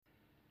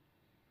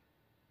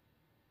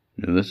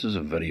Now, this is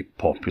a very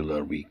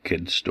popular wee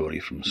kid story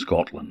from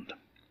Scotland,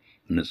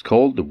 and it's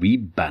called the Wee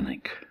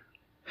Bannock.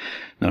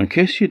 Now, in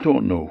case you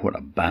don't know what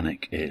a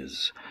bannock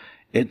is,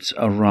 it's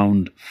a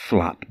round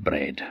flat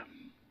bread.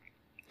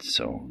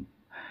 So,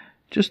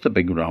 just a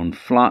big round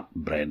flat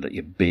bread that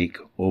you bake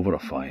over a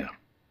fire,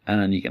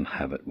 and you can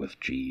have it with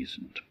cheese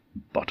and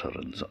butter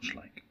and such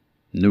like.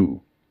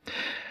 No.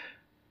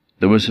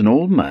 There was an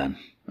old man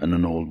and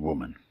an old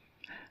woman,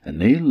 and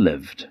they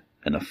lived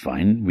in a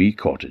fine wee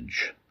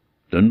cottage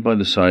down by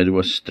the side of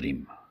a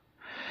stream.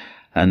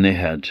 And they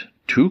had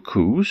 2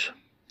 coos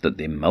that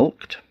they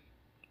milked,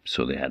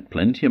 so they had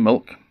plenty of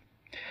milk.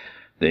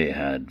 They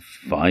had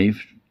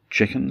 5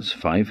 chickens,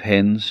 5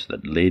 hens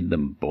that laid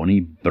them bonny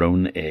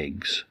brown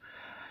eggs.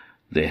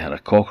 They had a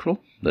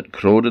cockerel that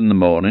crowed in the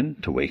morning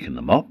to waken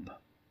them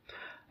up.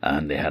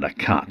 And they had a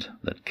cat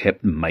that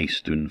kept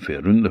mice down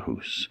fair round the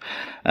house,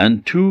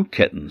 and 2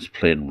 kittens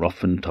playing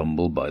rough and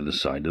tumble by the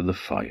side of the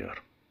fire.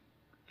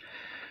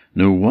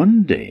 Now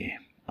one day,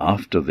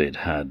 after they'd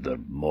had their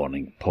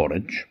morning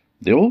porridge,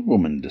 the old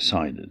woman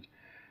decided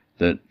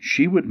that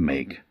she would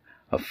make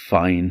a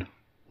fine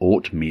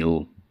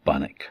oatmeal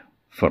bannock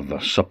for their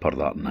supper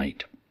that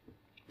night.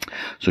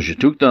 So she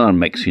took down her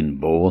mixing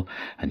bowl,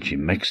 and she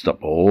mixed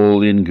up all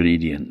the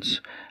ingredients,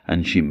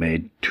 and she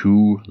made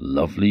 2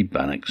 lovely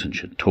bannocks, and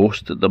she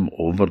toasted them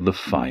over the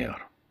fire.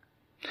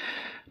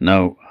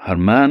 Now, her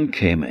man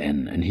came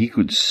in, and he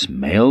could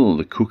smell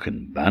the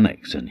cooking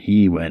bannocks, and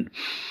he went,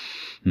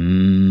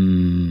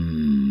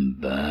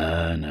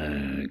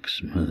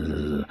 bannocks.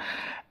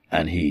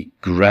 And he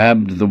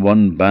grabbed the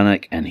one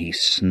bannock and he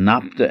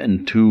snapped it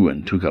in 2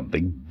 and took a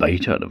big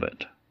bite out of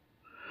it.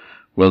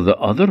 Well, the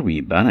other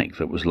wee bannock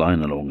that was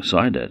lying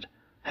alongside it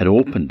had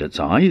opened its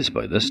eyes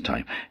by this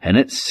time, and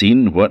it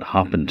seen what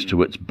happened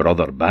to its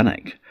brother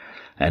bannock,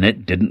 and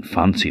it didn't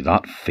fancy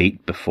that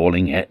fate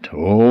befalling it.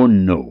 Oh,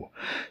 no.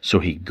 So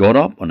he got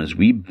up on his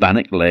wee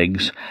bannock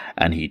legs,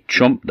 and he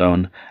chomped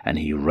down, and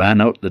he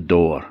ran out the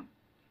door.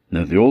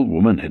 Now, the old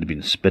woman had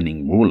been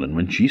spinning wool, and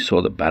when she saw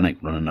the bannock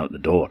running out the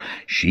door,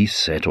 she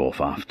set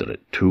off after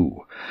it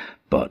too.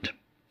 But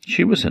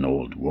she was an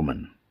old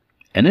woman,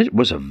 and it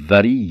was a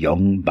very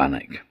young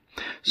bannock,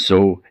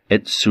 so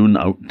it soon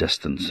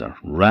outdistanced her,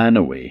 ran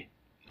away,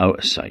 out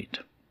of sight.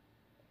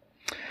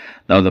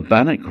 Now the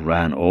bannock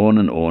ran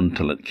on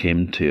till it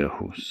came to a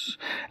house,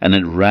 and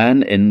it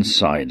ran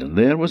inside, and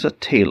there was a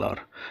tailor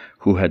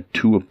who had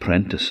 2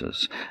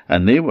 apprentices,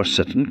 and they were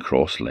sitting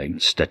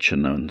cross-legged,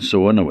 stitching and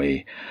sewing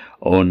away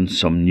on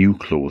some new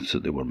clothes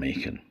that they were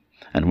making.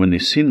 And when they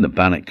seen the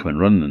bannock come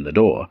running in the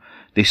door,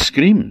 they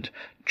screamed,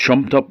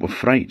 jumped up with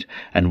fright,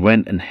 and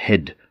went and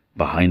hid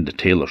behind the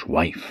tailor's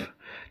wife,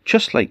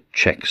 just like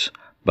chicks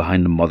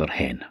behind the mother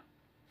hen.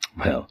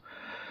 Well,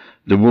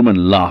 the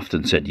woman laughed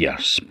and said, "You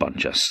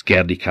bunch of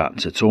scaredy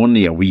cats, it's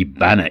only a wee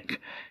bannock.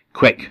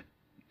 Quick,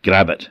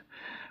 grab it.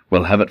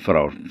 We'll have it for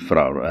our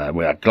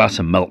with a glass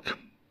of milk."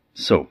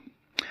 So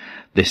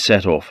they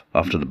set off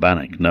after the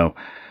bannock. Now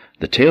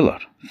the tailor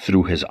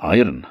threw his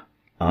iron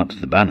at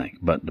the bannock,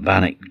 but the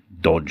bannock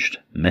dodged,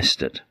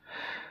 missed it.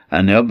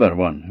 And the other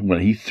one, well,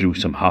 he threw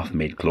some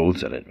half-made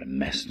clothes at it and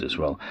missed as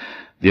well.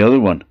 The other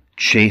one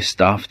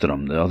chased after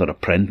him, the other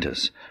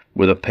apprentice,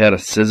 with a pair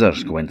of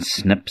scissors going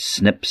snip,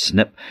 snip,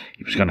 snip.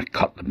 He was going to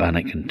cut the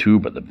bannock in 2,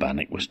 but the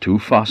bannock was too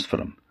fast for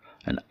him.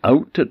 And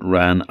out it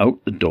ran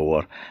out the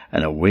door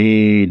and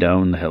away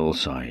down the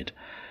hillside.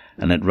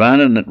 And it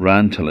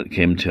ran till it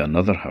came to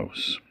another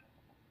house.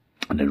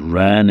 And it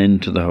ran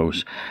into the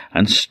house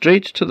and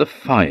straight to the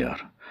fire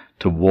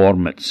to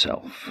warm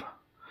itself.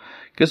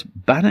 Because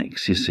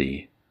bannocks, you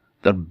see,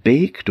 they're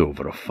baked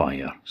over a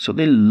fire, so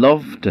they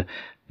love to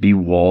be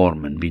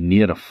warm and be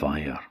near a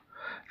fire.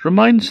 It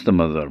reminds them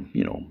of their,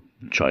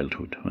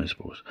 childhood, I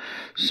suppose.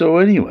 So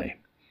anyway,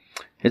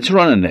 it's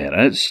running there,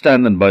 and it's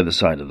standing by the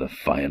side of the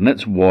fire, and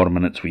it's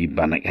warming its wee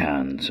bannock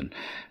hands and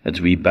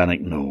its wee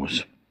bannock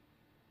nose.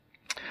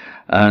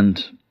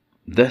 And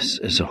this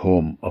is the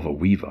home of a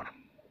weaver.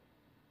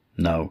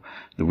 Now,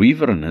 the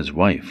weaver and his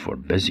wife were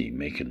busy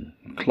making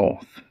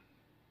cloth.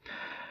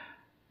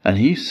 And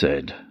he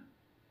said,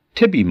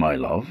 "Tibby, my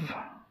love,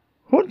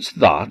 what's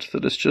that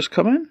has just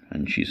come in?"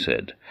 And she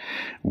said,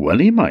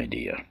 "Willie, my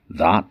dear,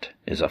 that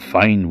is a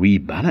fine wee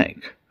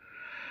bannock."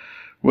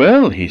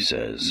 "Well," he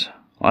says,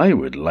 "I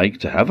would like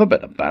to have a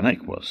bit of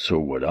bannock." "Well, so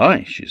would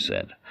I," she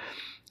said.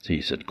 So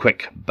he said,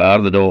 "Quick, bar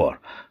the door."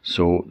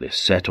 So they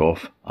set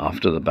off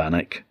after the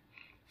bannock.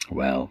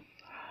 Well,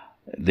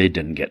 they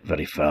didn't get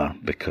very far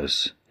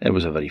because it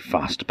was a very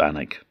fast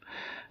bannock.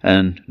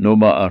 And no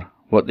matter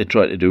what they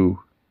tried to do,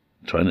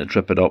 trying to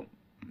trip it up,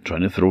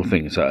 trying to throw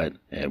things at it,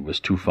 it was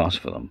too fast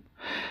for them.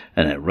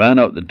 And it ran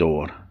out the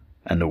door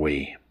and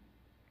away.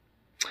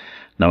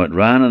 Now it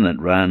ran and it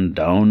ran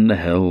down the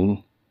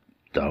hill,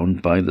 down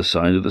by the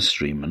side of the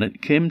stream, and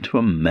it came to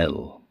a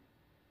mill.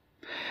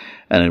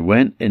 And it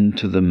went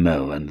into the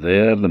mill, and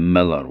there the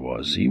miller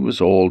was. He was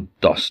all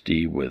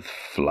dusty with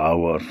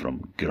flour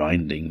from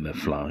grinding the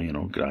flour,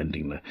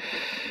 grinding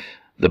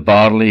the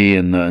barley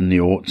and the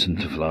oats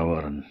into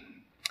flour. And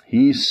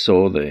he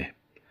saw the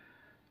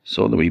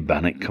saw the wee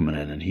bannock coming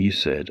in, and he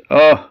said,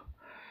 "Oh,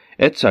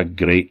 it's a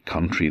great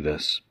country,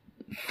 this.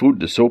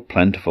 Food is so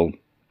plentiful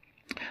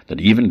that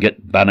you even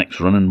get bannocks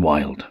running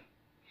wild."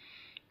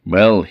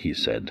 "Well," he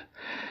said,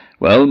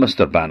 "well,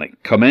 Mr.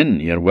 Bannock, come in.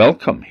 You're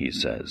welcome," he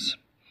says.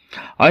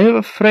 "I have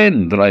a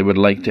friend that I would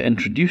like to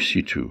introduce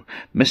you to,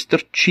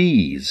 Mr.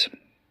 Cheese.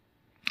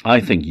 I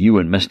think you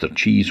and Mr.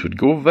 Cheese would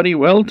go very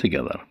well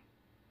together."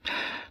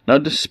 Now,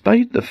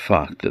 despite the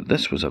fact that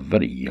this was a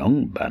very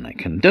young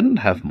bannock and didn't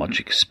have much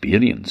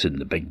experience in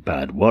the big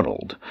bad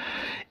world,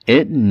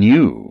 it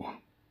knew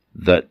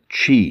that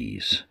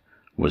Cheese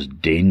was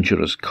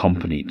dangerous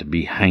company to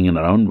be hanging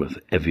around with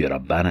if you're a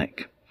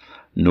bannock.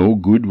 No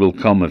good will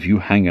come if you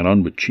hang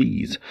around with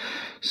Cheese.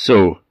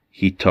 So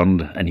he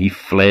turned and he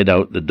fled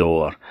out the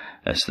door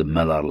as the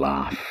miller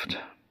laughed.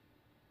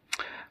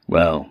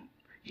 Well,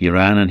 he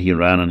ran and he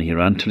ran and he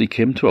ran till he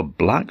came to a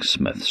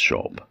blacksmith's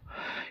shop.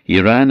 He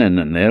ran in,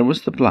 and there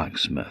was the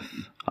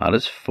blacksmith at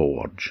his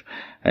forge,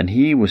 and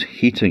he was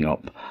heating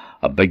up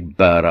a big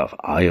bar of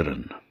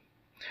iron,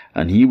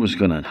 and he was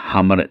going to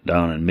hammer it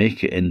down and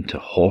make it into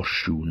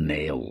horseshoe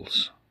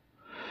nails.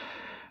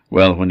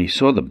 Well, when he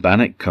saw the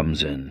bannock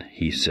comes in,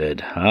 he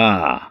said,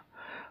 "Ah,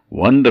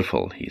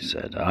 wonderful," he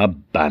said, "a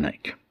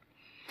bannock.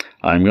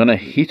 I'm going to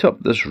heat up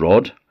this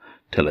rod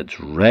till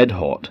it's red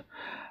hot,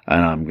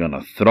 and I'm going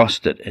to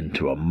thrust it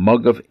into a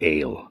mug of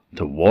ale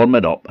to warm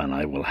it up, and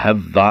I will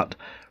have that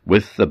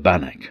with the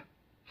bannock."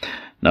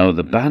 Now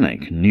the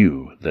bannock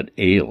knew that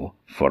ale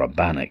for a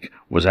bannock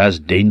was as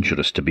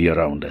dangerous to be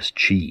around as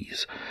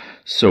Cheese,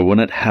 so when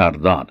it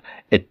heard that,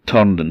 it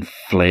turned and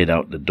fled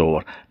out the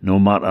door, no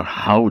matter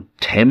how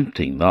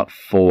tempting that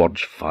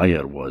forge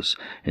fire was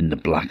in the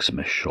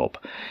blacksmith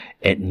shop.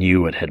 It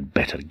knew it had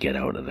better get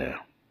out of there.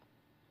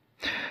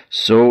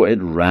 So it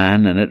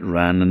ran and it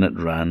ran and it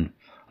ran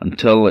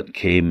until it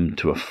came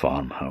to a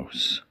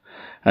farmhouse,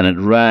 and it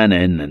ran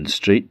in and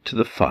straight to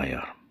the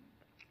fire.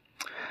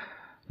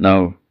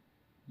 Now,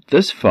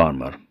 this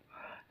farmer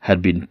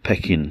had been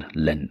picking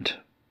lint,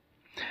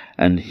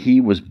 and he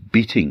was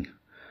beating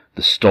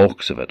the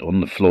stalks of it on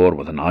the floor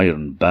with an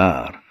iron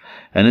bar,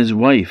 and his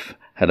wife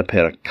had a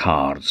pair of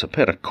cards, a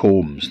pair of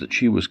combs, that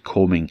she was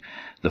combing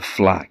the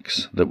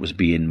flax that was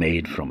being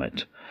made from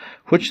it,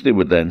 which they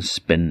would then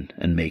spin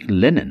and make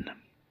linen.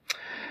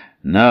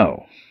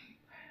 "Now,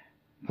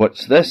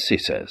 what's this?" he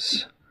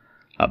says.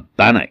 "A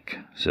bannock,"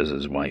 says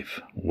his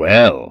wife.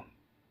 "Well,"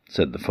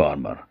 said the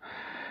farmer,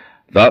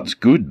 "that's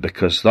good,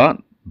 because that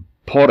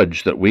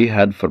porridge that we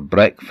had for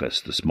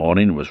breakfast this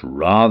morning was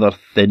rather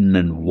thin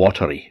and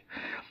watery,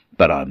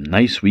 but a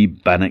nice wee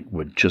bannock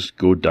would just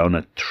go down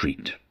a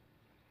treat.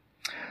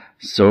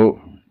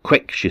 So,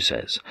 quick," she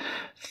says,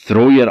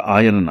 "throw your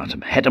iron at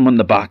him, hit him on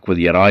the back with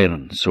your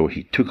iron." So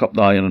he took up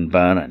the iron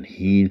bar and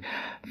he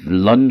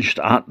lunged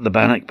at the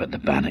bannock, but the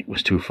bannock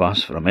was too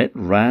fast for him. It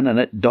ran and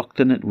it ducked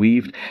and it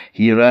weaved.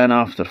 He ran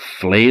after,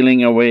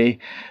 flailing away.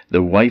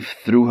 The wife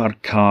threw her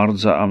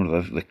cards at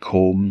him, the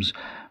combs,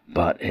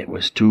 but it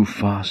was too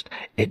fast.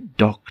 It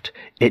ducked,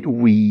 it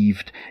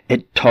weaved,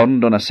 it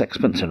turned on a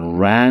sixpence and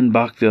ran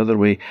back the other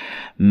way.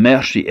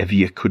 Mercy, if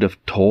you could have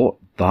taught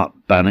that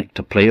bannock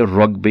to play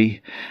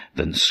rugby,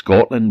 then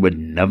Scotland would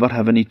never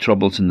have any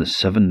troubles in the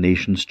Seven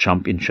Nations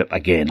Championship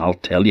again, I'll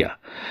tell you.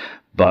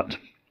 But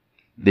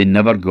they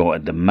never got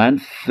it. The man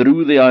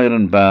threw the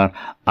iron bar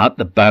at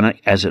the bannock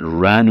as it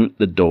ran out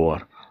the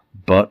door,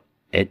 but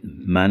it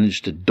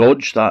managed to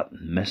dodge that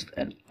and missed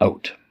and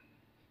out.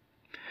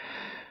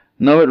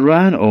 Now it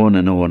ran on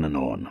and on and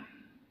on,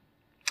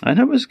 and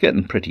I was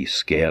getting pretty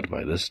scared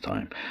by this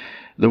time.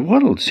 The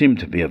world seemed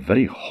to be a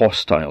very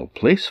hostile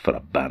place for a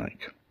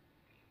bannock.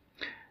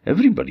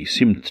 Everybody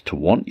seemed to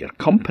want your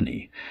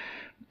company,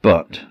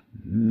 but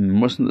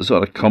wasn't the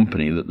sort of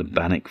company that the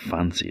bannock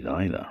fancied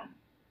either.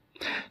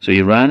 So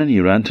he ran and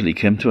he ran till he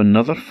came to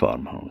another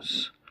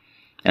farmhouse,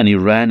 and he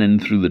ran in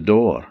through the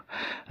door,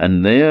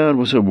 and there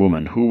was a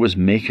woman who was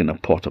making a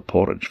pot of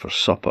porridge for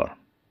supper.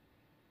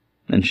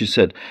 And she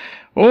said,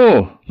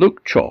 "Oh,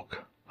 look,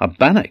 Chalk, a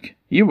bannock.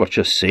 You were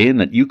just saying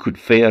that you could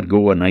fair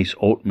go a nice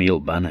oatmeal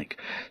bannock."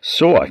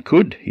 "So I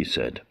could," he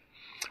said.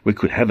 "We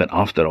could have it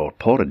after our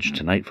porridge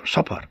tonight for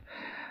supper."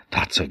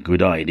 "That's a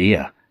good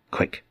idea.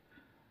 Quick,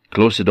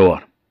 close the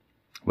door."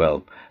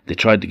 Well, they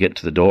tried to get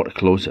to the door to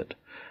close it,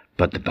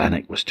 but the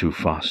bannock was too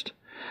fast.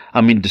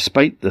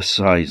 Despite the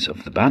size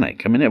of the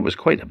bannock, it was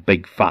quite a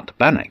big, fat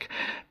bannock,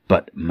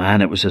 but,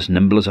 man, it was as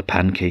nimble as a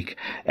pancake,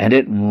 and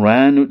it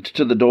ran out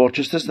to the door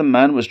just as the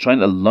man was trying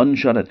to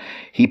lunge at it.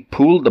 He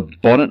pulled the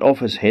bonnet off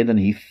his head and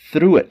he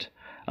threw it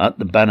at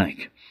the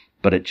bannock,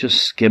 but it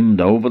just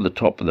skimmed over the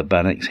top of the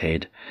bannock's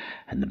head,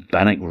 and the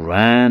bannock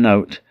ran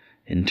out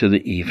into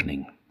the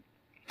evening.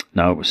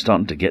 Now, it was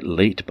starting to get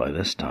late by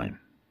this time,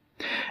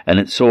 and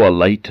it saw a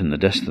light in the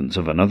distance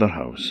of another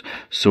house,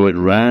 so it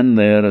ran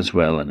there as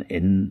well,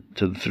 and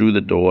through the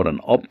door and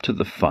up to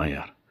the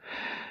fire.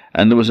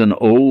 And there was an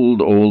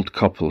old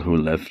couple who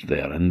lived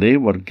there, and they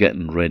were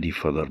getting ready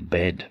for their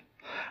bed.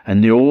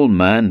 And the old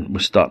man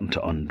was starting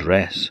to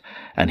undress,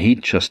 and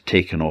he'd just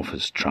taken off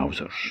his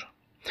trousers.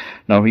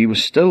 Now he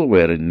was still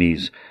wearing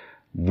these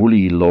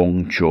woolly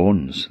long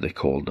johns, they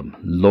called them,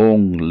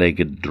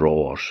 long-legged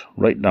drawers,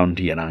 right down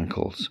to your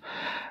ankles,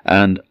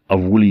 and a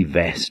woolly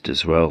vest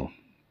as well.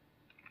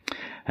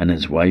 And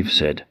his wife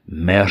said,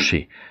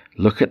 "Mercy,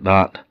 look at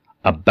that,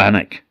 a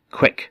bannock,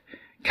 quick,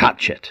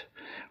 catch it.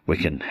 We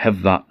can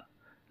have that,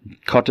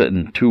 cut it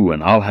in two,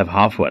 and I'll have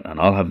half of it, and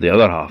I'll have the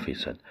other half," he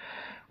said.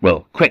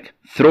 "Well, quick,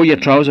 throw your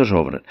trousers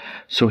over it."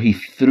 So he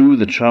threw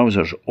the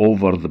trousers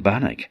over the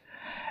bannock,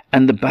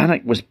 and the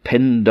bannock was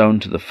pinned down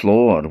to the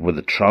floor with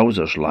the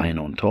trousers lying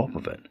on top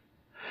of it.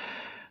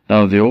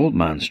 Now the old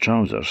man's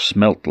trousers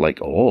smelt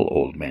like all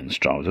old men's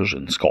trousers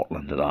in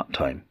Scotland at that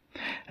time.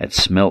 It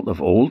smelt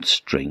of old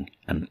string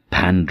and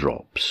pan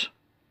drops.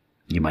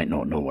 You might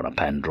not know what a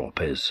pan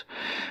drop is,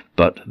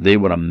 but they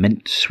were a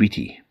mint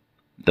sweetie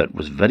that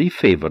was very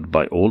favoured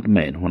by old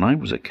men when I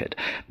was a kid.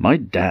 My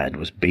dad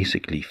was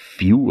basically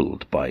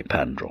fueled by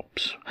pan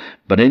drops.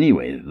 But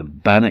anyway, the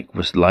bannock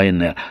was lying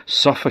there,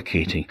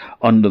 suffocating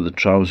under the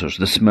trousers,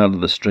 the smell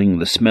of the string,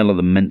 the smell of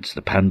the mints,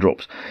 the pan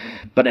drops.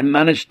 But it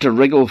managed to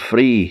wriggle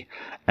free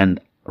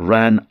and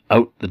ran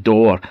out the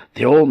door.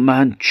 The old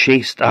man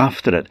chased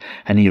after it,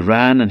 and he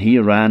ran and he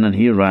ran and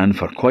he ran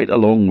for quite a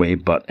long way,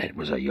 but it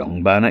was a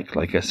young bannock,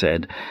 like I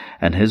said,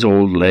 and his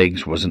old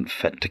legs wasn't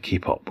fit to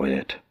keep up with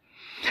it.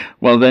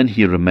 Well, then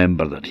he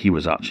remembered that he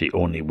was actually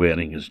only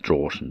wearing his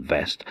drawers and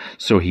vest,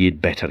 so he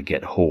had better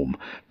get home,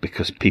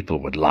 because people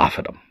would laugh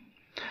at him.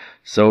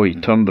 So he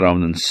turned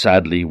round and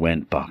sadly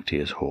went back to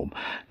his home.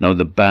 Now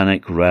the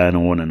bannock ran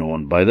on and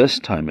on. By this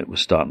time it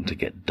was starting to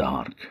get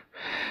dark,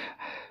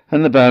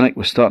 and the bannock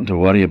was starting to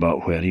worry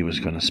about where he was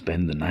going to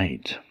spend the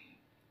night.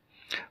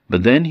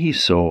 But then he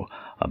saw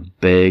a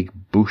big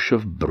bush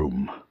of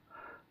broom,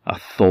 a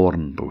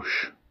thorn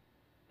bush,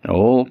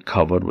 all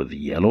covered with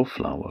yellow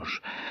flowers,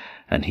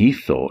 and he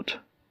thought,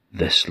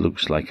 "This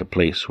looks like a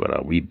place where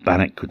a wee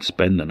bannock could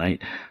spend the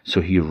night." So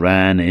he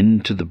ran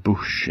into the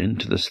bush,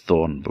 into this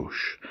thorn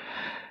bush.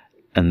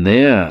 And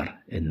there,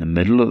 in the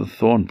middle of the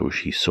thorn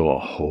bush, he saw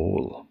a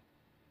hole.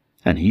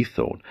 And he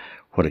thought,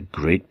 what a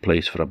great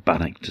place for a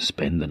bannock to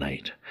spend the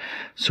night.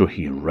 So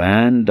he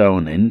ran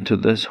down into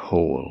this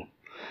hole,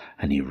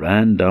 and he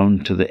ran down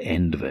to the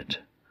end of it,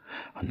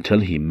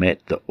 until he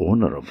met the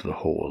owner of the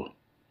hole,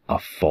 a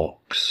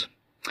fox.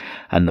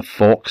 And the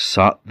fox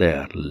sat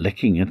there,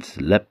 licking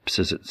its lips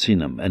as it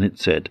seen him, and it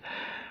said,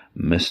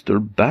 "Mr.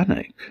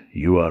 Bannock,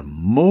 you are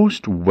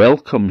most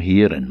welcome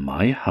here in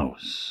my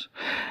house."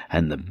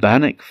 And the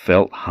bannock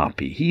felt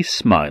happy. He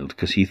smiled,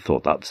 because he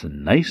thought, that's the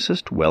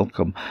nicest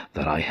welcome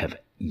that I have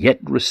yet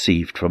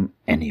received from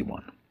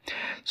anyone.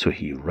 So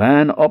he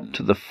ran up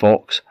to the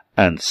fox,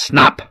 and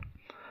snap!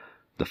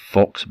 The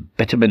fox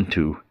bit him in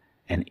two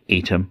and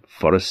ate him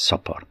for his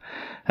supper.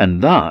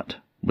 And that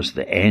was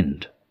the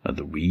end of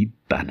the wee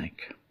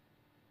bannock.